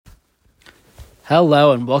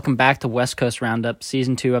Hello and welcome back to West Coast Roundup,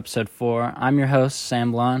 Season 2, Episode 4. I'm your host,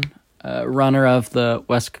 Sam Blon, runner of the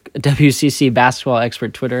WCC Basketball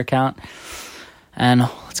Expert Twitter account. And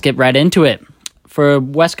let's get right into it. For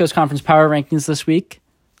West Coast Conference Power Rankings this week,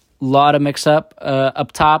 a lot of mix-up.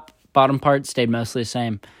 Up top, bottom part stayed mostly the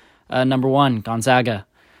same. Number 1, Gonzaga,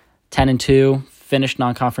 10-2, finished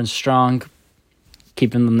non-conference strong,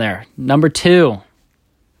 keeping them there. Number 2,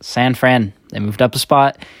 San Fran, they moved up a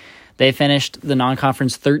spot. They finished the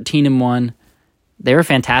non-conference 13-1. They were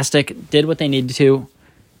fantastic, did what they needed to.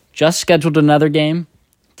 Just scheduled another game,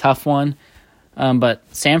 tough one. But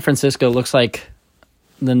San Francisco looks like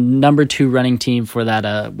the number 2 running team for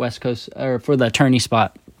that West Coast or for the tourney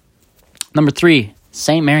spot. Number 3,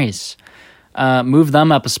 St. Mary's, moved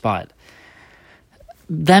them up a spot.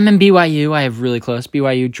 Them and BYU, I have really close.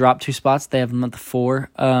 BYU dropped 2 spots. They have them at the 4.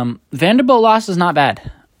 Vanderbilt loss is not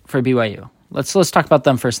bad for BYU. Let's talk about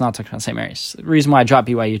them first, and I'll talk about St. Mary's. The reason why I dropped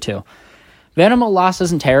BYU too. Vanderbilt loss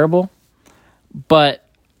isn't terrible, but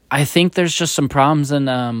I think there's just some problems.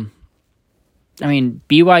 And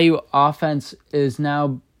BYU offense is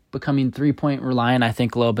now becoming 3-point reliant, I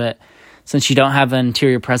think, a little bit, since you don't have an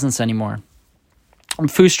interior presence anymore.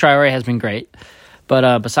 Fus Traore has been great,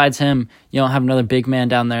 but besides him, you don't have another big man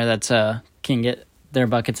down there that can get their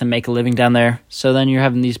buckets and make a living down there. So then you're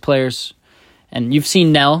having these players, and you've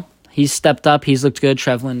seen Nell. He's stepped up. He's looked good.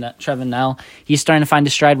 Trevin Nell. He's starting to find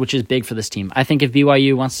his stride, which is big for this team. I think if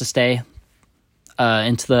BYU wants to stay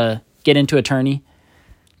get into a tourney,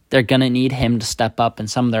 they're going to need him to step up and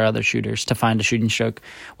some of their other shooters to find a shooting stroke,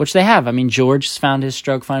 which they have. I mean, George has found his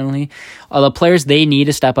stroke finally. The players they need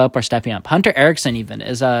to step up are stepping up. Hunter Erickson even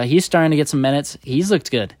is he's starting to get some minutes. He's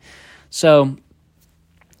looked good. So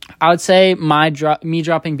I would say me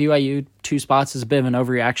dropping BYU 2 spots is a bit of an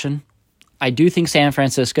overreaction. I do think San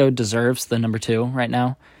Francisco deserves the number 2 right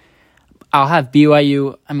now. I'll have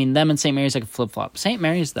BYU, them and St. Mary's like a flip-flop. St.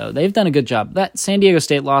 Mary's, though, they've done a good job. That San Diego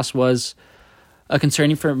State loss was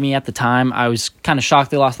concerning for me at the time. I was kind of shocked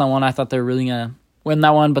they lost that one. I thought they were really going to win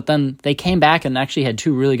that one, but then they came back and actually had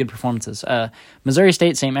 2 really good performances. Missouri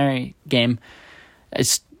State-St. Mary game, they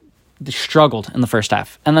struggled in the first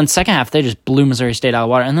half. And then second half, they just blew Missouri State out of the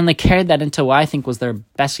water. And then they carried that into what I think was their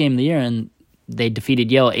best game of the year, and they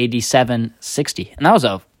defeated Yale 87-60. And that was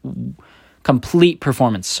a complete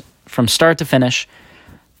performance from start to finish.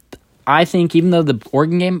 I think even though the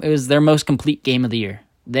Oregon game, it was their most complete game of the year.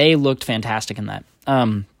 They looked fantastic in that.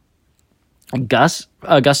 Augustus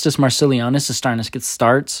Marcilionis is starting to get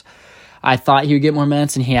starts. I thought he would get more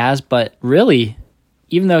minutes, and he has. But really,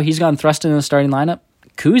 even though he's gotten thrust into the starting lineup,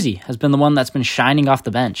 Kuzi has been the one that's been shining off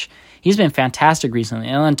the bench. He's been fantastic recently.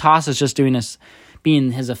 And then Toss is just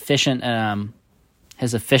being his efficient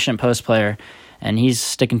post player, and he's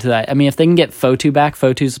sticking to that. If they can get Fotu back,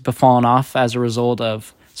 Fotu's fallen off as a result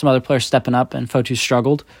of some other players stepping up, and Fotu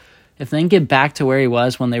struggled. If they can get back to where he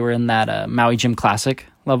was when they were in that Maui Gym Classic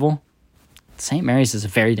level, St. Mary's is a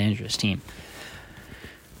very dangerous team.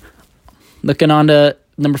 Looking on to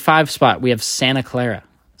number 5 spot, we have Santa Clara.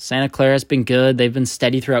 Santa Clara has been good. They've been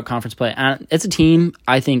steady throughout conference play. It's a team,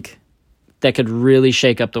 I think, that could really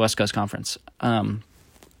shake up the West Coast Conference.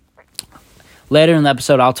 Later in the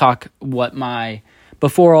episode, I'll talk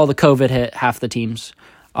before all the COVID hit half the teams,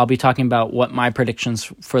 I'll be talking about what my predictions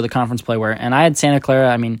for the conference play were. And I had Santa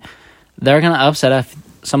Clara. They're going to upset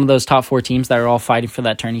some of those top 4 teams that are all fighting for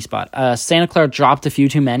that tourney spot. Santa Clara dropped a few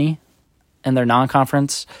too many in their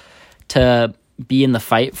non-conference to be in the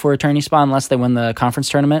fight for a tourney spot unless they win the conference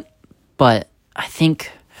tournament. But I think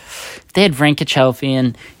if they had Vrankic healthy,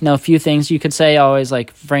 and a few things you could say always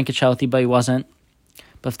like Vrankic healthy, but he wasn't.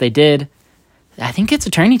 But if they did, I think it's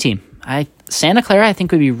a tourney team. Santa Clara, I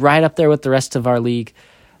think, would be right up there with the rest of our league,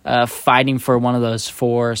 fighting for one of those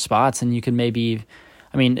 4 spots. And you could maybe,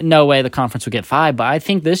 no way the conference would get 5, but I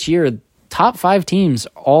think this year, top 5 teams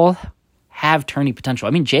all have tourney potential.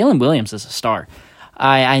 Jalen Williams is a star.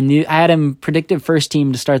 I had him predicted first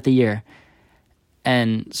team to start the year,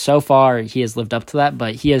 and so far he has lived up to that,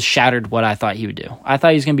 but he has shattered what I thought he would do. I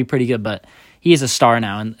thought he was going to be pretty good, but he is a star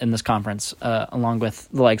now in this conference, along with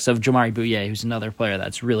the likes of Jamari Bouye, who's another player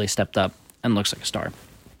that's really stepped up and looks like a star.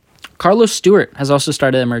 Carlos Stewart has also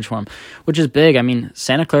started to emerge for him, which is big.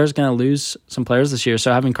 Santa Clara is going to lose some players this year,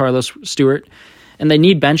 so having Carlos Stewart, and they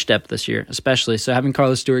need bench depth this year especially, so having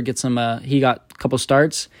Carlos Stewart get some, he got a couple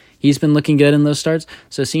starts. He's been looking good in those starts,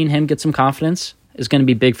 so seeing him get some confidence is going to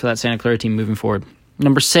be big for that Santa Clara team moving forward.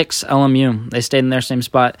 Number 6, LMU. They stayed in their same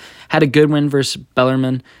spot, had a good win versus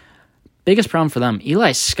Bellarmine. Biggest problem for them,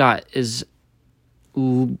 Eli Scott is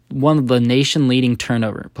one of the nation-leading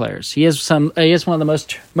turnover players. He has one of the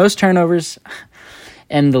most turnovers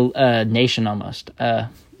and the nation almost.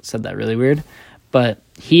 Said that really weird. But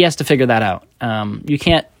he has to figure that out. You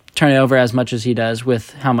can't turn it over as much as he does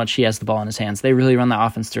with how much he has the ball in his hands. They really run the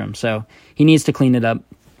offense through him, so he needs to clean it up.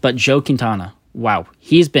 But Joe Quintana, wow,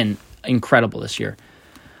 he's been incredible this year.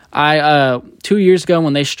 2 years ago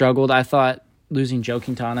when they struggled, I thought losing Joe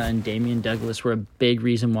Quintana and Damian Douglas were a big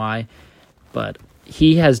reason why, but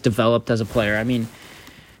he has developed as a player. I mean,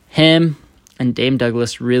 him and Dame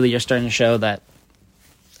Douglas really are starting to show that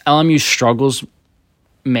LMU's struggles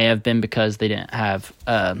may have been because they didn't have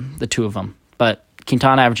the two of them, but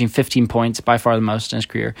Quintana averaging 15 points, by far the most in his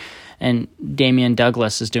career, and Damian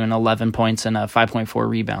Douglas is doing 11 points and 5.4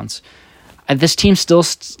 rebounds. This team still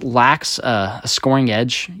lacks a scoring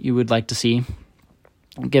edge you would like to see,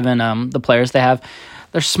 given the players they have.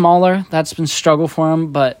 They're smaller. That's been a struggle for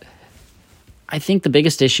them, but I think the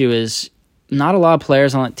biggest issue is not a lot of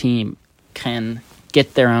players on that team can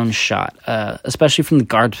get their own shot, especially from the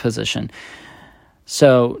guard position.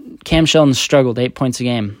 So Cam Sheldon struggled 8 points a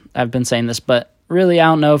game. I've been saying this, but really I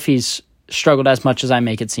don't know if he's struggled as much as I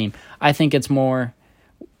make it seem. I think it's more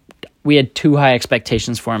we had too high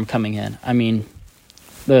expectations for him coming in. I mean,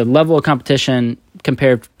 the level of competition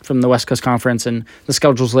compared from the West Coast Conference and the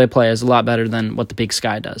schedules they play is a lot better than what the Big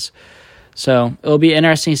Sky does. So it'll be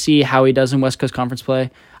interesting to see how he does in West Coast Conference play.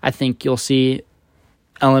 I think you'll see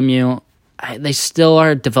LMU, they still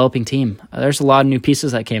are a developing team. There's a lot of new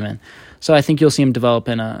pieces that came in. So I think you'll see him develop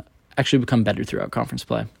and actually become better throughout conference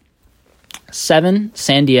play. 7,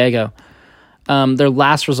 San Diego. Their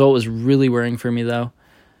last result was really worrying for me, though.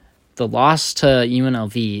 The loss to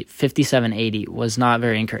UNLV, 57-80, was not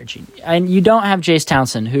very encouraging. And you don't have Jace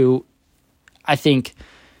Townsend, who he's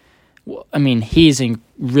a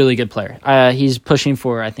really good player. He's pushing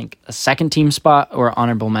for, I think, a second-team spot or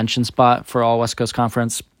honorable mention spot for all West Coast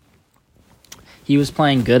Conference. He was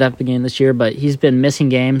playing good at the beginning of this year, but he's been missing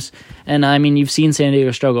games. And, you've seen San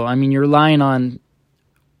Diego struggle. You're relying on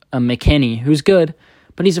McKinney, who's good,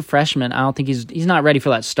 but he's a freshman. I don't think he's not ready for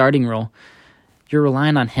that starting role. You're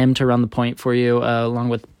relying on him to run the point for you, along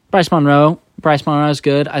with Bryce Monroe. Bryce Monroe is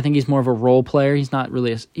good. I think he's more of a role player. He's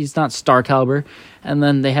not star caliber. And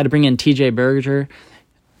then they had to bring in TJ Berger.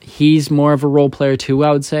 He's more of a role player too,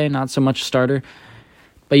 I would say, not so much a starter.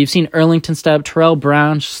 But you've seen Erlington step. Terrell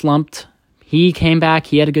Brown slumped. He came back.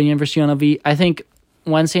 He had a good University UNLV. I think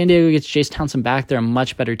when San Diego gets Jace Townsend back, they're a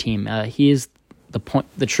much better team. He is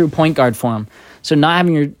the true point guard for him. So not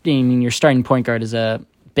having your starting point guard is a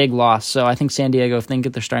big loss. So I think San Diego, if they can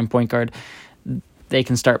get their starting point guard, they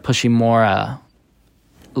can start pushing more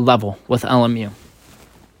level with LMU.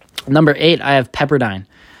 Number 8, I have Pepperdine.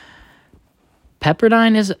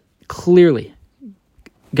 Pepperdine has clearly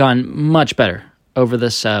gone much better over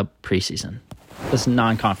this preseason, this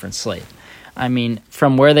non-conference slate.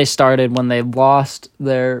 From where they started when they lost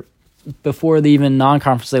before the even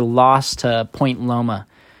non-conference, they lost to Point Loma,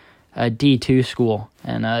 a D2 school,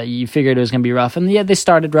 and you figured it was going to be rough. And yeah, they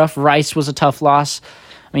started rough. Rice was a tough loss.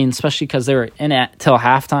 Especially because they were in it till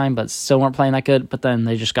halftime, but still weren't playing that good. But then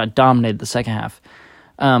they just got dominated the second half.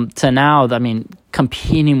 To now,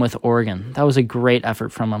 competing with Oregon. That was a great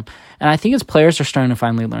effort from them. And I think his players are starting to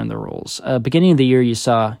finally learn their roles. Beginning of the year, you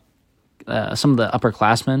saw some of the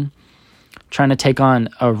upperclassmen trying to take on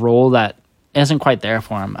a role that isn't quite there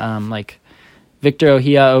for him. Victor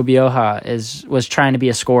Ohia Obioha was trying to be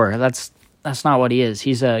a scorer. That's not what he is.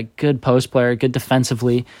 He's a good post player, good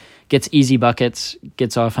defensively, gets easy buckets,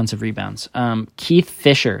 gets offensive rebounds. Keith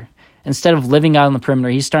Fisher, instead of living out on the perimeter,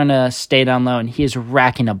 he's starting to stay down low, and he is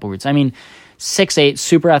racking up boards. 6'8",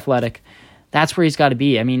 super athletic. That's where he's got to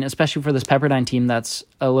be. Especially for this Pepperdine team that's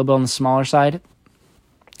a little bit on the smaller side,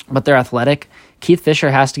 but they're athletic. Keith Fisher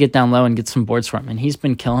has to get down low and get some boards for him, and he's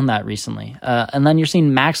been killing that recently. And then you're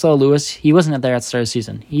seeing Maxwell Lewis. He wasn't there at the start of the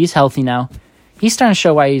season. He's healthy now. He's starting to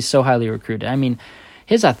show why he's so highly recruited.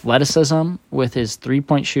 His athleticism with his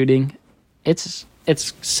three-point shooting, it's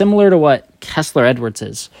similar to what Kessler Edwards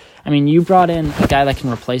is. You brought in a guy that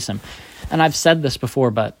can replace him. And I've said this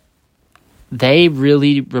before, but they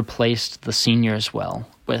really replaced the seniors well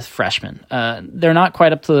with freshmen. They're not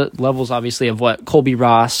quite up to the levels, obviously, of what Colby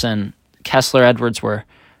Ross and Kessler Edwards were,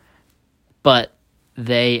 but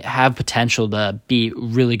they have potential to be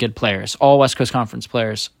really good players, all West Coast Conference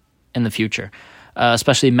players in the future,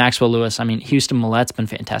 especially Maxwell Lewis. Houston Millette's been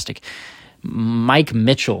fantastic. Mike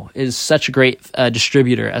Mitchell is such a great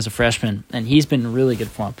distributor as a freshman, and he's been really good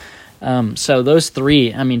for him. So those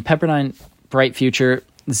three, Pepperdine, bright future.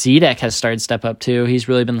 Zedek has started to step up too. He's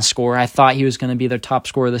really been the scorer. I thought he was going to be their top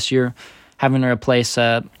scorer this year, having to replace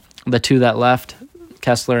the two that left,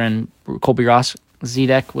 Kessler and Colby Ross.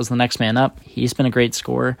 Zedek was the next man up. He's been a great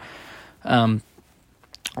scorer.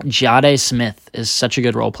 Jade Smith is such a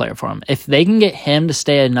good role player for him. If they can get him to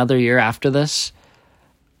stay another year after this,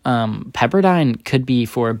 Pepperdine could be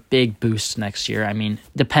for a big boost next year. I mean,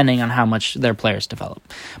 depending on how much their players develop.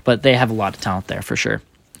 But they have a lot of talent there for sure.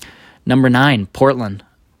 Number 9, Portland.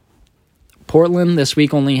 Portland this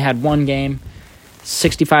week only had one game,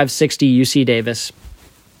 65-60 UC Davis.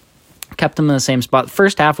 Kept them in the same spot.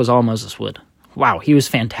 First half was all Moses Wood. Wow, he was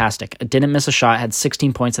fantastic. Didn't miss a shot, had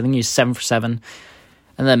 16 points. I think he was 7 for 7.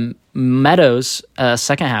 And then Meadows,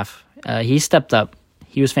 second half, he stepped up.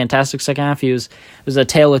 He was fantastic second half. It was a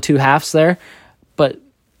tale of two halves there. But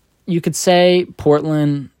you could say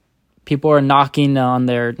Portland, people are knocking on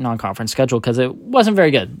their non-conference schedule because it wasn't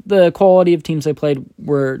very good. The quality of teams they played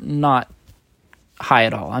were not high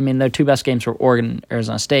at all. I mean, their two best games were Oregon and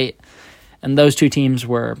Arizona State. And those two teams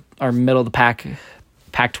are middle of the pack,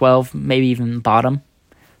 Pac-12, maybe even bottom.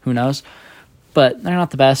 Who knows? But they're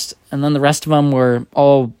not the best. And then the rest of them were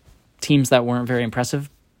all teams that weren't very impressive.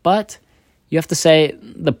 But you have to say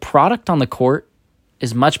the product on the court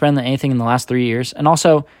is much better than anything in the last 3 years. And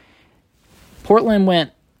also, Portland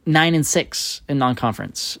went 9-6 in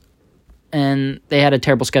non-conference. And they had a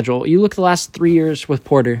terrible schedule. You look at the last 3 years with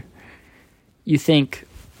Porter, you think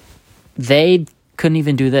they couldn't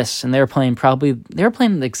even do this. And they were playing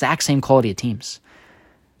the exact same quality of teams.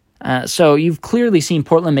 So you've clearly seen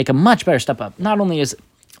Portland make a much better step up. Not only is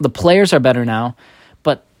the players are better now,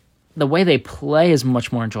 but the way they play is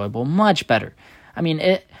much more enjoyable, much better. I mean,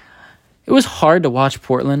 it was hard to watch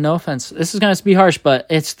Portland. No offense. This is going to be harsh, but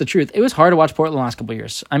it's the truth. It was hard to watch Portland the last couple of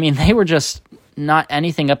years. I mean, they were just not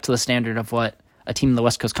anything up to the standard of what a team in the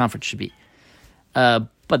West Coast Conference should be.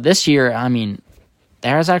 But this year, I mean,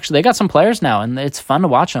 they got some players now, and it's fun to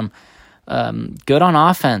watch them. Good on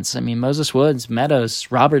offense. I mean, Moses Woods, Meadows,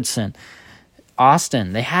 Robertson,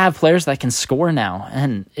 Austin. They have players that can score now,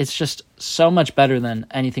 and it's just so much better than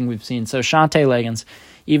anything we've seen. So Shante Legans,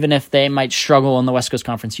 even if they might struggle in the West Coast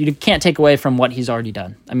Conference, you can't take away from what he's already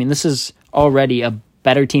done. I mean, this is already a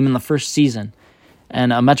better team in the first season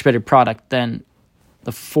and a much better product than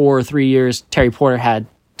the 4 or 3 years Terry Porter had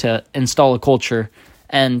to install a culture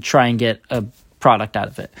and try and get a product out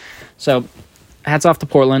of it. So hats off to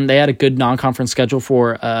Portland. They had a good non-conference schedule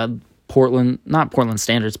for Portland, not Portland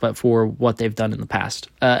standards, but for what they've done in the past.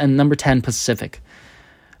 And number 10, Pacific.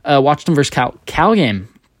 Watched them versus Cal game.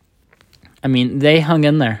 I mean, they hung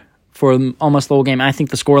in there for almost the whole game. I think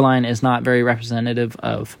the scoreline is not very representative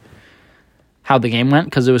of how the game went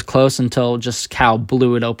because it was close until just Cal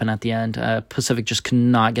blew it open at the end. Pacific just could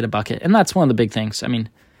not get a bucket. And that's one of the big things. I mean,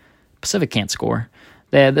 Pacific can't score.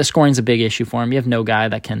 The scoring's a big issue for him. You have no guy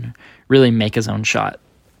that can really make his own shot.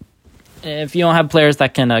 If you don't have players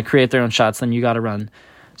that can create their own shots, then you got to run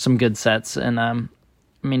some good sets. And, I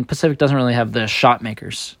mean, Pacific doesn't really have the shot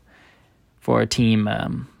makers for a team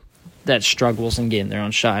that struggles in getting their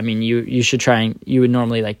own shot. I mean, you should try and you would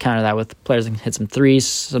normally like counter that with players that can hit some threes,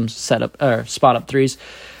 some setup or spot up threes,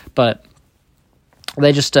 but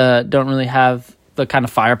they just don't really have the kind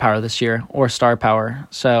of firepower this year or star power.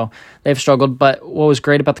 So they've struggled. But what was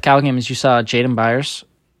great about the Cal game is you saw Jaden Byers.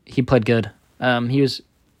 He played good. He was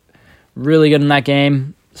really good in that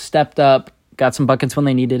game, stepped up, got some buckets when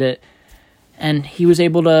they needed it, and he was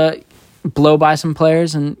able to blow by some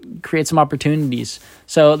players and create some opportunities.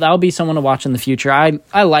 So that'll be someone to watch in the future.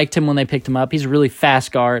 I liked him when they picked him up. He's a really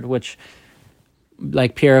fast guard, which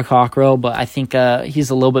like Pierre Cockrell, but I think he's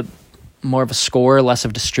a little bit more of a scorer, less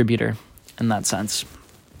of a distributor in that sense.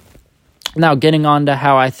 Now, getting on to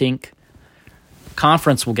how I think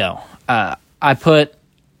conference will go.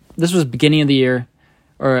 This was beginning of the year,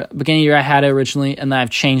 or beginning of the year I had it originally, and then I've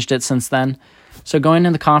changed it since then. So going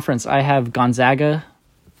into the conference, I have Gonzaga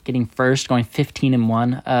getting first, going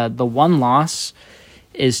 15-1. The one loss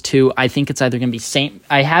is to, I think it's either going to be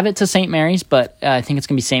I have it to St. Mary's, but I think it's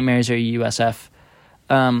going to be St. Mary's or USF.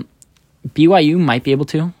 BYU might be able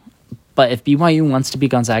to, but if BYU wants to be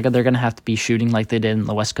Gonzaga, they're going to have to be shooting like they did in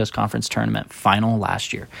the West Coast Conference Tournament final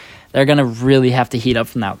last year. They're going to really have to heat up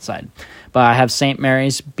from the outside. But I have St.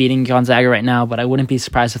 Mary's beating Gonzaga right now, but I wouldn't be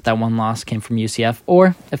surprised if that one loss came from UCF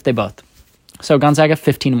or if they both. So Gonzaga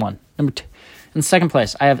 15-1. Number 2. In second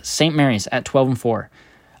place, I have St. Mary's at 12-4.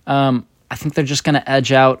 I think they're just going to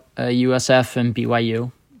edge out USF and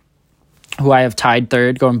BYU, who I have tied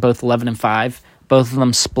third, going both 11-5. Both of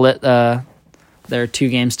them split their 2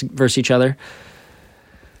 games versus each other.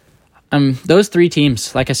 Those 3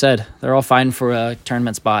 teams, like I said, they're all fighting for a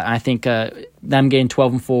tournament spot. I think them getting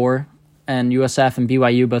 12-4 and USF and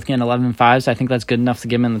BYU both getting 11-5, so I think that's good enough to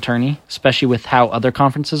get them in the tourney, especially with how other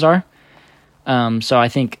conferences are. So I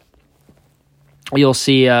think you'll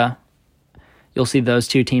see you'll see those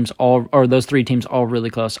two teams those three teams all really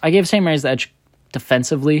close. I gave St. Mary's the edge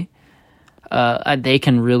defensively. They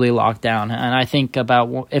can really lock down. And I think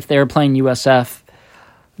about if they're playing USF,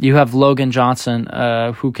 you have Logan Johnson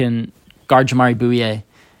who can guard Jamari Bouye.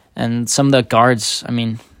 And some of the guards, I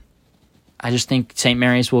mean, I just think St.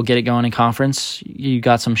 Mary's will get it going in conference. You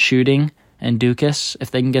got some shooting and Dukas,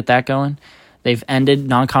 if they can get that going. They've ended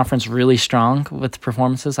non-conference really strong with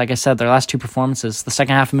performances. Like I said, their last two performances, the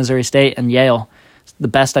second half of Missouri State and Yale, the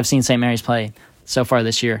best I've seen St. Mary's play so far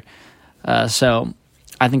this year. So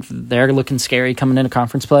I think they're looking scary coming into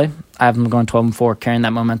conference play. I have them going 12-4, carrying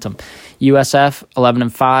that momentum. USF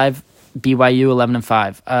 11-5, BYU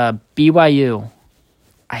 11-5. BYU,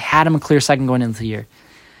 I had them a clear second going into the year.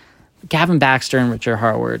 Gavin Baxter and Richard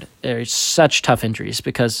Harward are such tough injuries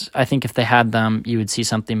because I think if they had them, you would see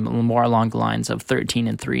something more along the lines of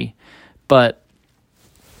 13-3. But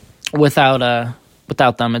without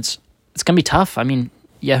them, it's going to be tough. I mean,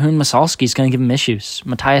 Yahun Masalski is going to give them issues.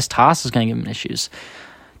 Matthias Toss is going to give them issues.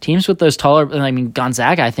 Teams with those taller,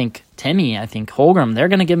 Gonzaga, Timmy, Holgram, they're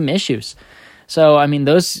going to give them issues. So, I mean,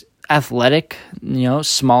 those athletic,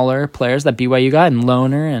 smaller players that BYU got, and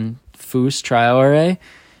Loner and Foose Traore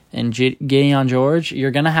and Gideon George,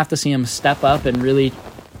 you're going to have to see them step up and really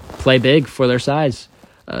play big for their size.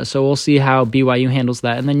 So we'll see how BYU handles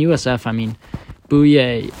that. And then USF,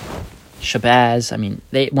 Bouye,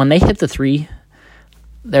 Shabazz, when they hit the three,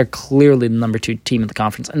 they're clearly the number 2 team in the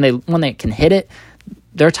conference. And when they can hit it,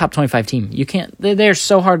 they're a top 25 team. They're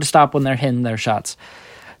so hard to stop when they're hitting their shots.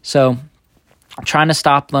 So trying to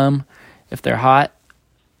stop them if they're hot,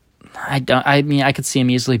 I could see them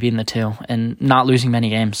easily beating the 2 and not losing many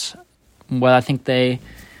games. Well, I think I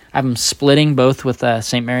have them splitting both with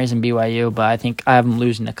St. Mary's and BYU, but I think I have them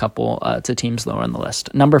losing a couple to teams lower on the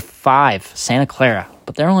list. Number 5, Santa Clara,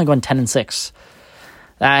 but they're only going 10-6.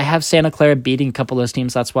 I have Santa Clara beating a couple of those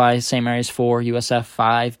teams. That's why St. Mary's 4, USF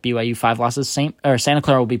 5, BYU 5 losses. Santa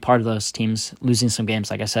Clara will be part of those teams losing some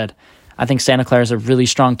games, like I said. I think Santa Clara is a really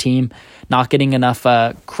strong team, not getting enough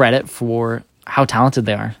credit for how talented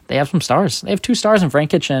they are. They have some stars. They have 2 stars in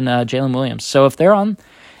Frankic and Jalen Williams. So if they're on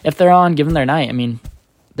given their night,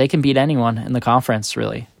 they can beat anyone in the conference,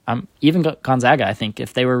 really. Even Gonzaga, I think,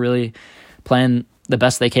 if they were really playing the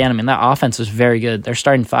best they can. That offense is very good. Their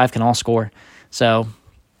starting 5 can all score. So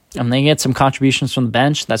they get some contributions from the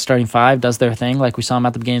bench. That starting 5 does their thing, like we saw them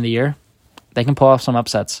at the beginning of the year. They can pull off some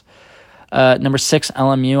upsets. Number 6,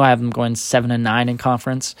 LMU. I have them going 7-9 in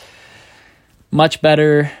conference. Much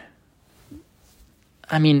better.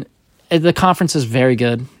 The conference is very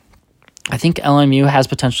good. I think LMU has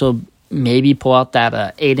potential to maybe pull out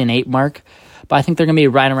that 8-8 mark, but I think they're going to be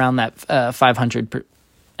right around that 500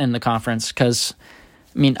 in the conference because,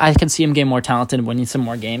 I can see them getting more talented and winning some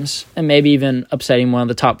more games and maybe even upsetting one of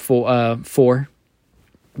the top 4.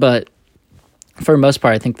 But for the most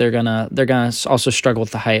part, I think they're gonna also struggle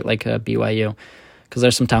with the height like BYU because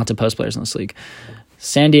there's some talented post players in this league.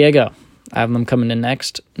 San Diego, I have them coming in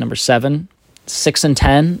next, number 7,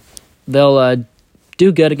 6-10. They'll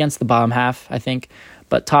do good against the bottom half, I think,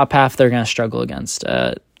 but top half they're going to struggle against.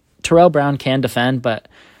 Terrell Brown can defend, but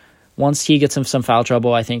once he gets in some foul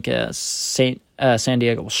trouble, I think San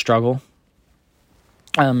Diego will struggle.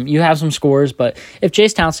 You have some scores, but if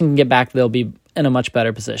Jace Townsend can get back, they'll be in a much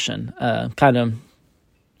better position, kind of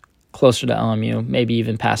closer to LMU, maybe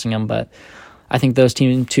even passing them, but I think those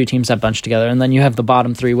 2 teams have bunched together. And then you have the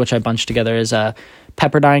bottom 3, which I bunched together, is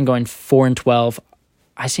Pepperdine going 4-12.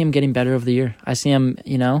 I see them getting better over the year. I see them,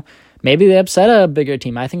 maybe they upset a bigger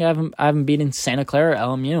team. I think I have them beating Santa Clara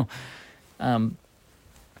or LMU.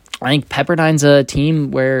 I think Pepperdine's a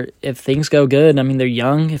team where if things go good, they're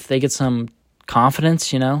young. If they get some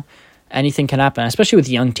confidence, anything can happen, especially with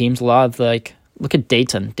young teams. A lot of look at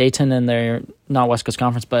Dayton. Dayton in their not West Coast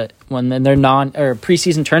Conference, but when in their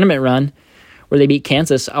preseason tournament run where they beat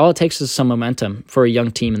Kansas, all it takes is some momentum for a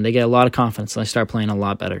young team, and they get a lot of confidence and they start playing a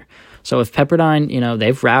lot better. So if Pepperdine,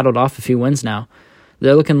 they've rattled off a few wins now,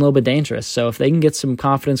 they're looking a little bit dangerous. So if they can get some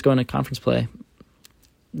confidence going to conference play,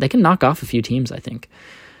 they can knock off a few teams, I think.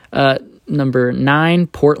 Number 9,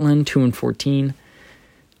 Portland, 2-14.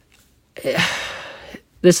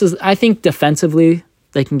 This is, I think, defensively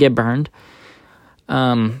they can get burned.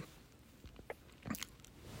 They're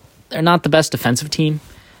not the best defensive team,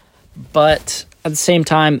 but at the same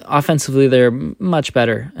time, offensively they're much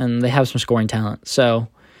better and they have some scoring talent. So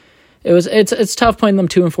it's tough playing them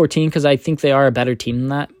 2-14 because I think they are a better team than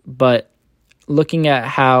that. But looking at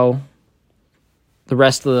how the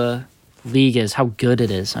rest of the league is, how good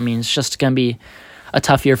it is, it's just going to be a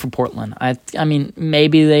tough year for Portland.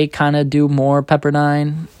 Maybe they kind of do more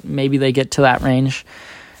Pepperdine. Maybe they get to that range.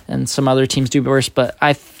 and some other teams do worse. But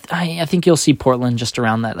I think you'll see Portland just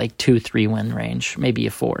around that like 2-3 win range, maybe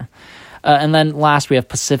a 4. And then last we have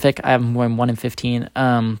Pacific. I have them going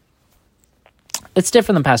 1-15. It's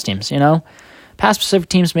different than past teams, Past Pacific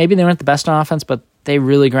teams, maybe they weren't the best on offense, but they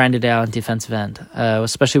really grinded out on defensive end,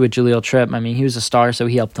 especially with Jaleel Tripp. I mean, he was a star, so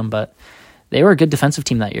he helped them, but they were a good defensive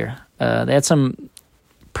team that year. They had some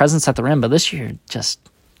presence at the rim, but this year,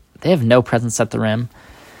 they have no presence at the rim.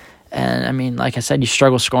 And, I mean, like I said, you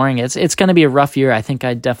struggle scoring. It's going to be a rough year. I think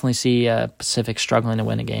I definitely see Pacific struggling to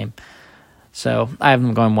win a game. So I have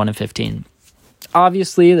them going 1-15.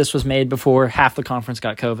 Obviously, this was made before half the conference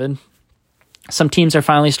got COVID. Some teams are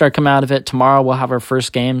finally starting to come out of it. Tomorrow we'll have our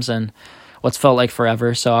first games and what's felt like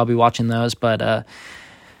forever, so I'll be watching those. But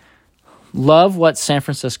love what San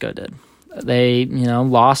Francisco did. They,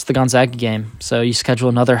 lost the Gonzaga game, so you schedule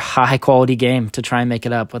another high-quality game to try and make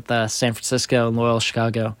it up with San Francisco and Loyola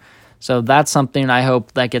Chicago. So that's something I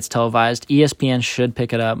hope that gets televised. ESPN should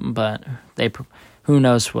pick it up, but who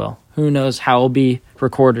knows Who knows how it'll be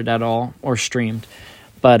recorded at all or streamed.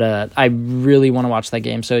 But I really want to watch that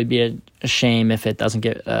game, so it'd be a shame if it doesn't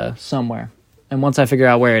get somewhere. And once I figure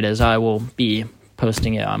out where it is, I will be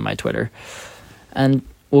posting it on my Twitter. And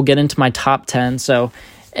we'll get into my top 10. So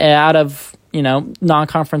out of,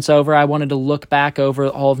 non-conference over, I wanted to look back over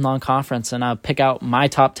all of non-conference, and I'll pick out my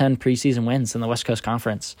top 10 preseason wins in the West Coast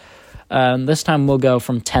Conference. This time we'll go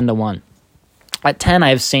from 10 to 1. At 10, I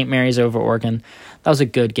have St. Mary's over Oregon. That was a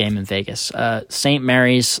good game in Vegas. St.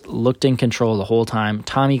 Mary's looked in control the whole time.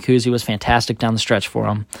 Tommy Kuhse was fantastic down the stretch for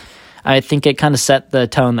them. I think it kind of set the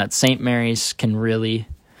tone that St. Mary's can really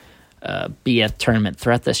be a tournament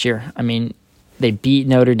threat this year. I mean, they beat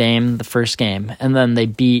Notre Dame the first game, and then they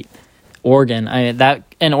beat Oregon.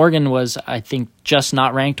 And Oregon was, I think, just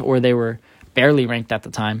not ranked, or they were barely ranked at the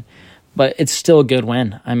time. But it's still a good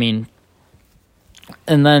win. I mean,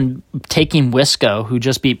 and then taking Wisco, who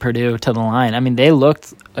just beat Purdue, to the line. I mean, they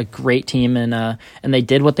looked a great team, and they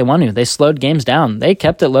did what they wanted to. They slowed games down. They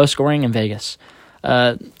kept it low scoring in Vegas.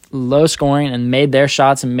 Low scoring and made their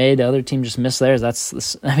shots and made the other team just miss theirs.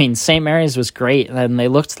 St. Mary's was great, and they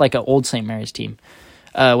looked like an old St. Mary's team,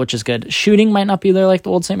 which is good. Shooting might not be there like the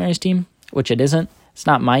old St. Mary's team, which it isn't. It's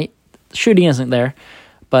not might. Shooting isn't there,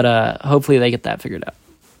 but hopefully they get that figured out.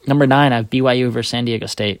 Number 9, I have BYU over San Diego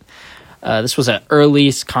State. This was an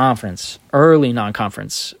early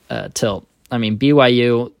non-conference tilt. I mean,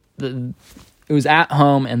 BYU, it was at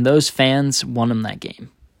home, and those fans won them that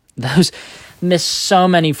game. Those missed so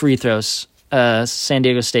many free throws, San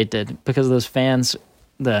Diego State did, because of those fans.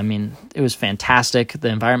 It was fantastic. The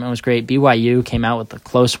environment was great. BYU came out with a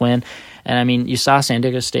close win. And, you saw San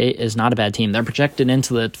Diego State is not a bad team. They're projected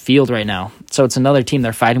into the field right now. So it's another team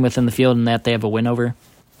they're fighting with in the field and that they have a win over.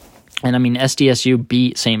 And, SDSU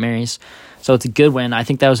beat St. Mary's. So it's a good win. I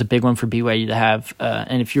think that was a big one for BYU to have.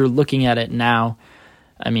 And if you're looking at it now,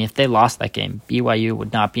 if they lost that game, BYU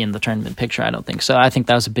would not be in the tournament picture, I don't think. So I think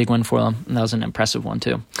that was a big win for them, and that was an impressive one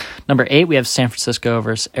too. Number 8, we have San Francisco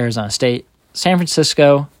versus Arizona State. San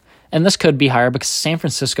Francisco, and this could be higher because San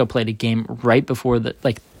Francisco played a game right before the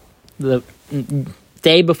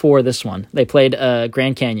day before this one. They played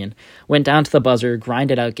Grand Canyon, went down to the buzzer,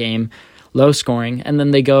 grinded out game, low scoring, and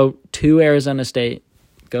then they go to Arizona State,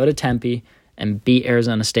 go to Tempe, and beat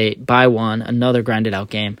Arizona State by 1, another grinded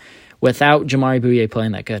out game. Without Jamari Bouye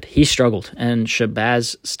playing that good. He struggled, and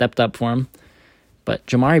Shabazz stepped up for him. But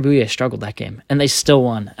Jamari Bouye struggled that game, and they still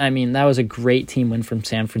won. That was a great team win from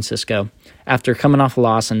San Francisco. After coming off a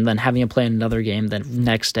loss and then having to play another game the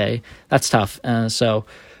next day, that's tough. So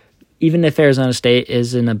even if Arizona State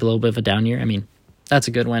is in a little bit of a down year, that's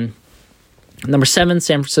a good win. Number 7,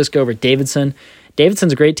 San Francisco over Davidson.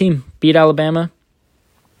 Davidson's a great team. Beat Alabama.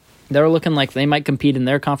 They were looking like they might compete in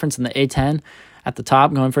their conference in the A-10. At the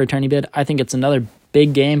top, going for a tourney bid. I think it's another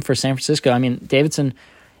big game for San Francisco. Davidson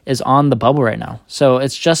is on the bubble right now. So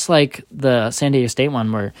it's just like the San Diego State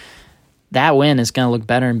one where that win is going to look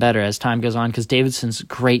better and better as time goes on because Davidson's a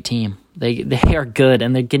great team. They are good,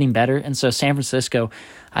 and they're getting better. And so San Francisco,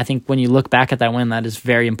 I think when you look back at that win, that is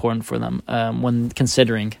very important for them when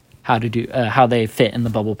considering how they fit in the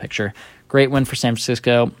bubble picture. Great win for San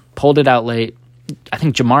Francisco. Pulled it out late. I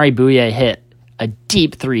think Jamari Bouye hit a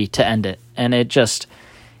deep 3 to end it. And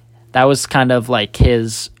that was kind of like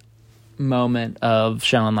his moment of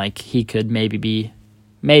showing like he could maybe be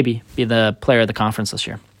the player of the conference this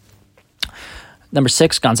year. Number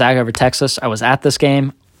 6, Gonzaga over Texas. I was at this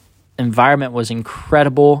game. Environment was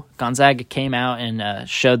incredible. Gonzaga came out and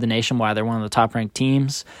showed the nation why they're one of the top-ranked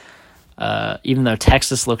teams. Even though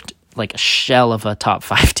Texas looked like a shell of a top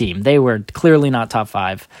 5 team. They were clearly not top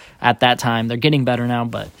 5 at that time. They're getting better now,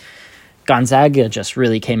 but Gonzaga just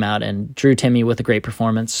really came out, and Drew Timme with a great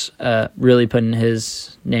performance, really putting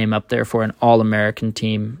his name up there for an All-American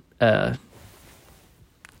team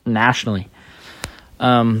nationally.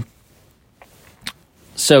 So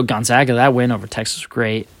Gonzaga, that win over Texas was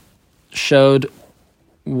great. Showed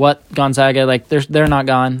what Gonzaga, like, they're not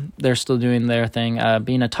gone. They're still doing their thing.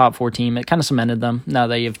 Being a top 4 team, it kind of cemented them. Now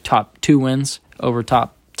that you have top 2 wins over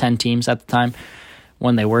top 10 teams at the time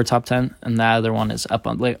when they were top 10, and the other one is up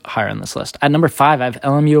on higher on this list. At number 5, I have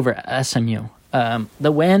LMU over SMU.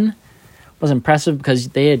 The win was impressive because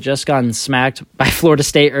they had just gotten smacked by Florida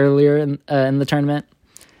State earlier in the tournament.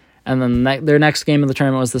 And then their next game of the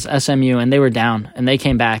tournament was this SMU, and they were down, and they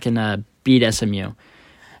came back and beat SMU.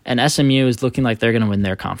 And SMU is looking like they're going to win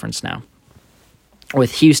their conference now.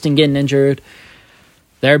 With Houston getting injured,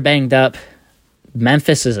 they're banged up.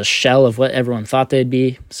 Memphis is a shell of what everyone thought they'd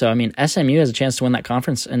be. So, I mean, SMU has a chance to win that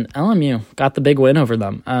conference, and LMU got the big win over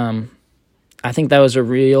them. I think that was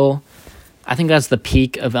I think that's the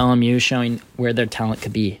peak of LMU showing where their talent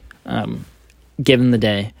could be, given the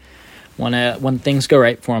day. When things go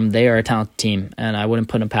right for them, they are a talented team, and I wouldn't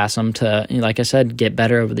put them past them to, like I said, get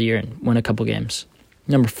better over the year and win a couple games.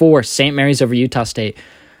 Number 4, St. Mary's over Utah State.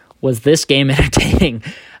 Was this game entertaining?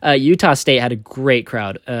 Utah State had a great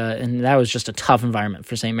crowd, and that was just a tough environment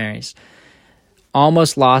for St. Mary's.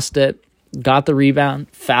 Almost lost it, got the rebound,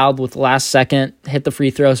 fouled with the last second, hit the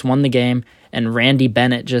free throws, won the game, and Randy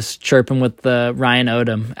Bennett just chirping with Ryan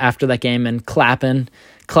Odom after that game and clapping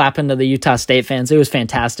to the Utah State fans. It was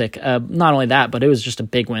fantastic. Not only that, but it was just a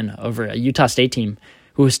big win over a Utah State team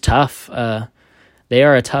who was tough. They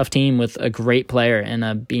are a tough team with a great player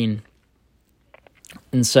and Bean.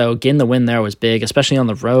 And so getting the win there was big, especially on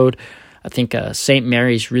the road. I think St.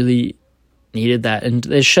 Mary's really needed that. And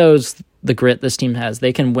it shows the grit this team has.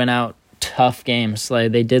 They can win out tough games.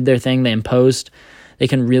 Like, they did their thing. They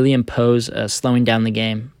can really impose slowing down the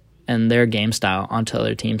game and their game style onto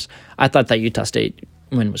other teams. I thought that Utah State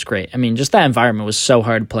win was great. I mean, just that environment was so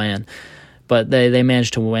hard to play in. But they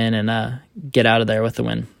managed to win and get out of there with the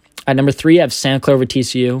win. At number 3, I have Santa Clara over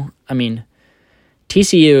TCU. I mean,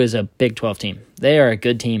 TCU is a Big 12 team. They are a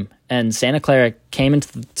good team. And Santa Clara came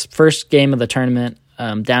into the first game of the tournament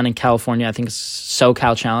down in California. I think it's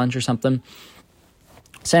SoCal Challenge or something.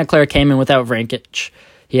 Santa Clara came in without Vrankic.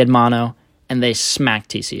 He had mono, and they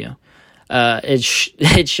smacked TCU.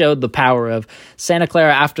 It showed the power of Santa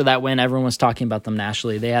Clara. After that win, everyone was talking about them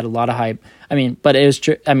nationally. They had a lot of hype. I mean, but it was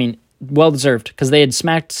true. I mean, well-deserved because they had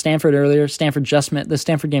smacked Stanford earlier. The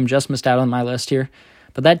Stanford game just missed out on my list here.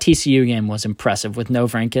 But that TCU game was impressive with no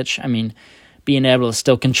Vrankic. I mean, being able to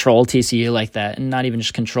still control TCU like that and not even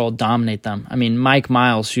just control, dominate them. I mean, Mike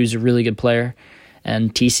Miles, who's a really good player,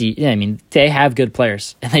 and TCU, I mean, they have good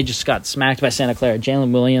players. And they just got smacked by Santa Clara.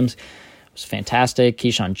 Jalen Williams was fantastic.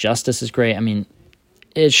 Keyshawn Justice is great. I mean,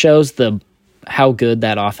 it shows how good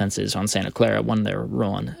that offense is on Santa Clara when they're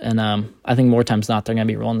rolling. And I think more times than not, they're going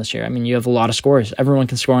to be rolling this year. I mean, you have a lot of scorers. Everyone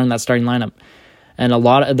can score in that starting lineup. And a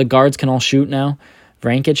lot of the guards can all shoot now.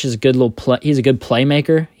 Vrankic is a good he's a good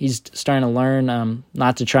playmaker. He's starting to learn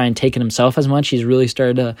not to try and take it himself as much. He's really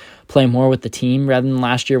started to play more with the team rather than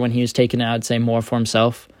last year when he was taking it, I'd say, more for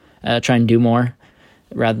himself, try and do more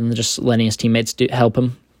rather than just letting his teammates help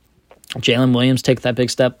him. Jalen Williams take that big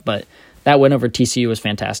step, but that win over TCU was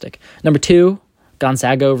fantastic. Number 2,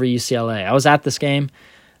 Gonzaga over UCLA. I was at this game.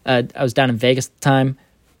 I was down in Vegas at the time.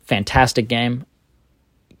 Fantastic game.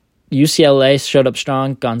 UCLA showed up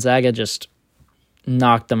strong. Gonzaga just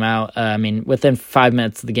knocked them out. I mean, within 5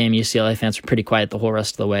 minutes of the game, UCLA fans were pretty quiet the whole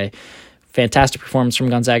rest of the way. Fantastic performance from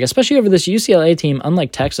Gonzaga, especially over this UCLA team,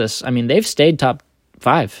 unlike Texas. I mean, they've stayed top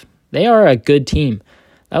 5. They are a good team.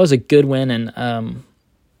 That was a good win, and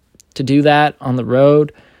to do that on the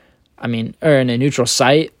road, I mean, or in a neutral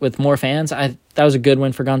site with more fans, that was a good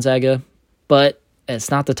win for Gonzaga, but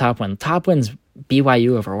it's not the top win. Top win's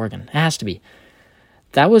BYU over Oregon. It has to be.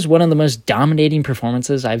 That was one of the most dominating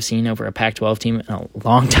performances I've seen over a Pac-12 team in a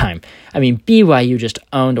long time. I mean, BYU just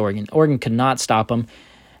owned Oregon. Oregon could not stop them.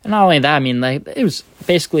 And not only that, I mean, it was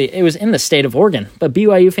in the state of Oregon, but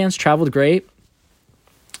BYU fans traveled great,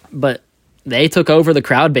 but they took over the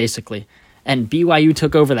crowd basically, and BYU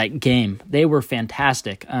took over that game. They were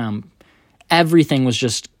fantastic. Everything was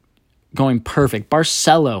just going perfect.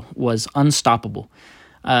 Barcelo was unstoppable.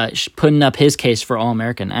 Putting up his case for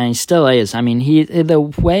All-American, and he still is. I mean, the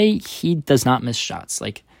way he does not miss shots,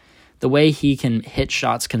 like the way he can hit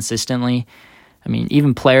shots consistently. I mean,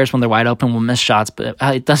 even players when they're wide open will miss shots, but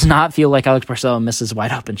it does not feel like Alex Barcelo misses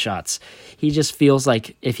wide open shots. He just feels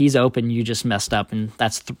like if he's open, you just messed up, and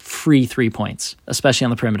that's free 3 points, especially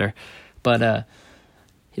on the perimeter. But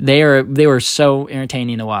They were so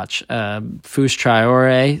entertaining to watch. Fous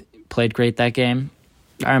Traore played great that game.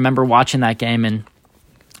 I remember watching that game and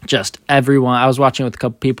just everyone. I was watching it with a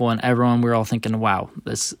couple people, and everyone, we were all thinking, "Wow,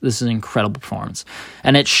 this is an incredible performance."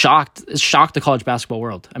 And it shocked the college basketball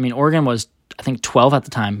world. I mean, Oregon was, I think, 12 at the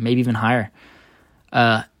time, maybe even higher,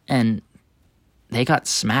 and they got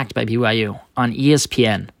smacked by BYU on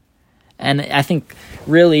ESPN. And I think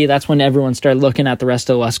really that's when everyone started looking at the rest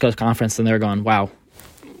of the West Coast Conference, and they're going, "Wow,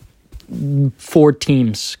 4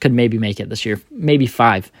 teams could maybe make it this year, maybe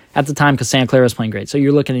 5 at the time," because Santa Clara was playing great. So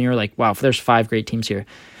you're looking and you're like, wow, there's 5 great teams here.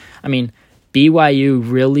 I mean, BYU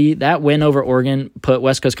really, that win over Oregon put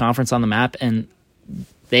West Coast Conference on the map, and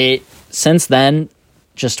since then,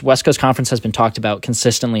 just West Coast Conference has been talked about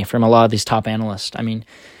consistently from a lot of these top analysts. I mean,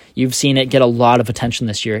 you've seen it get a lot of attention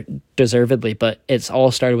this year, deservedly, but it's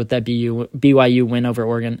all started with that BYU win over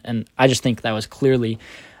Oregon, and I just think that was clearly,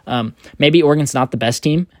 maybe Oregon's not the best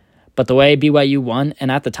team, but the way BYU won,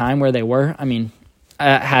 and at the time where they were, I mean,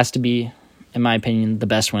 it has to be, in my opinion, the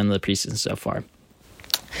best win of the preseason so far.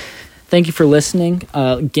 Thank you for listening.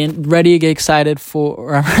 Again, ready to get excited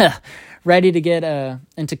ready to get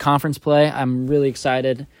into conference play. I'm really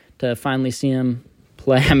excited to finally see them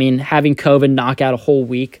play. I mean, having COVID knock out a whole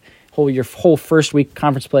week, your whole first week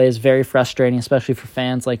conference play is very frustrating, especially for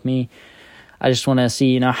fans like me. I just want to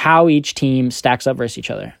see, how each team stacks up versus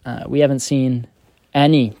each other. We haven't seen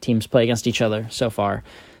any teams play against each other so far.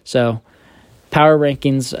 So power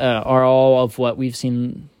rankings are all of what we've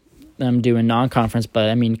seen them do in non-conference, but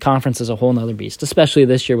I mean, conference is a whole nother beast, especially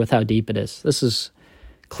this year with how deep it is. This is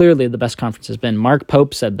clearly the best conference has been. Mark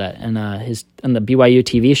Pope said that in the BYU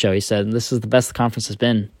TV show. He said, this is the best the conference has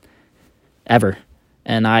been ever.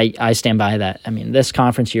 And I stand by that. I mean, this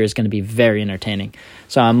conference year is going to be very entertaining.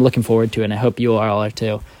 So I'm looking forward to it, and I hope you all are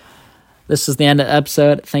too. This is the end of the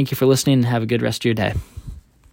episode. Thank you for listening, and have a good rest of your day.